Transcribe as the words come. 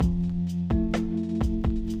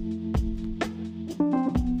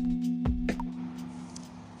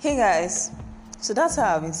Hey guys, so that's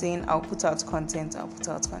how I've been saying I'll put out content,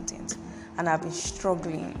 and I've been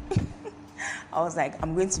struggling. I was like,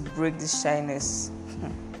 I'm going to break this shyness.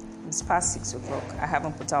 It's past 6 o'clock. I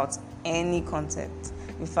haven't put out any content.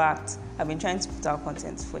 In fact, I've been trying to put out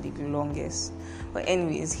content for the longest. But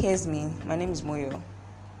anyways, here's me. My name is Moyo.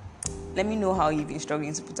 Let me know how you've been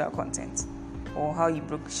struggling to put out content, or how you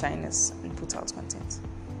broke shyness and put out content.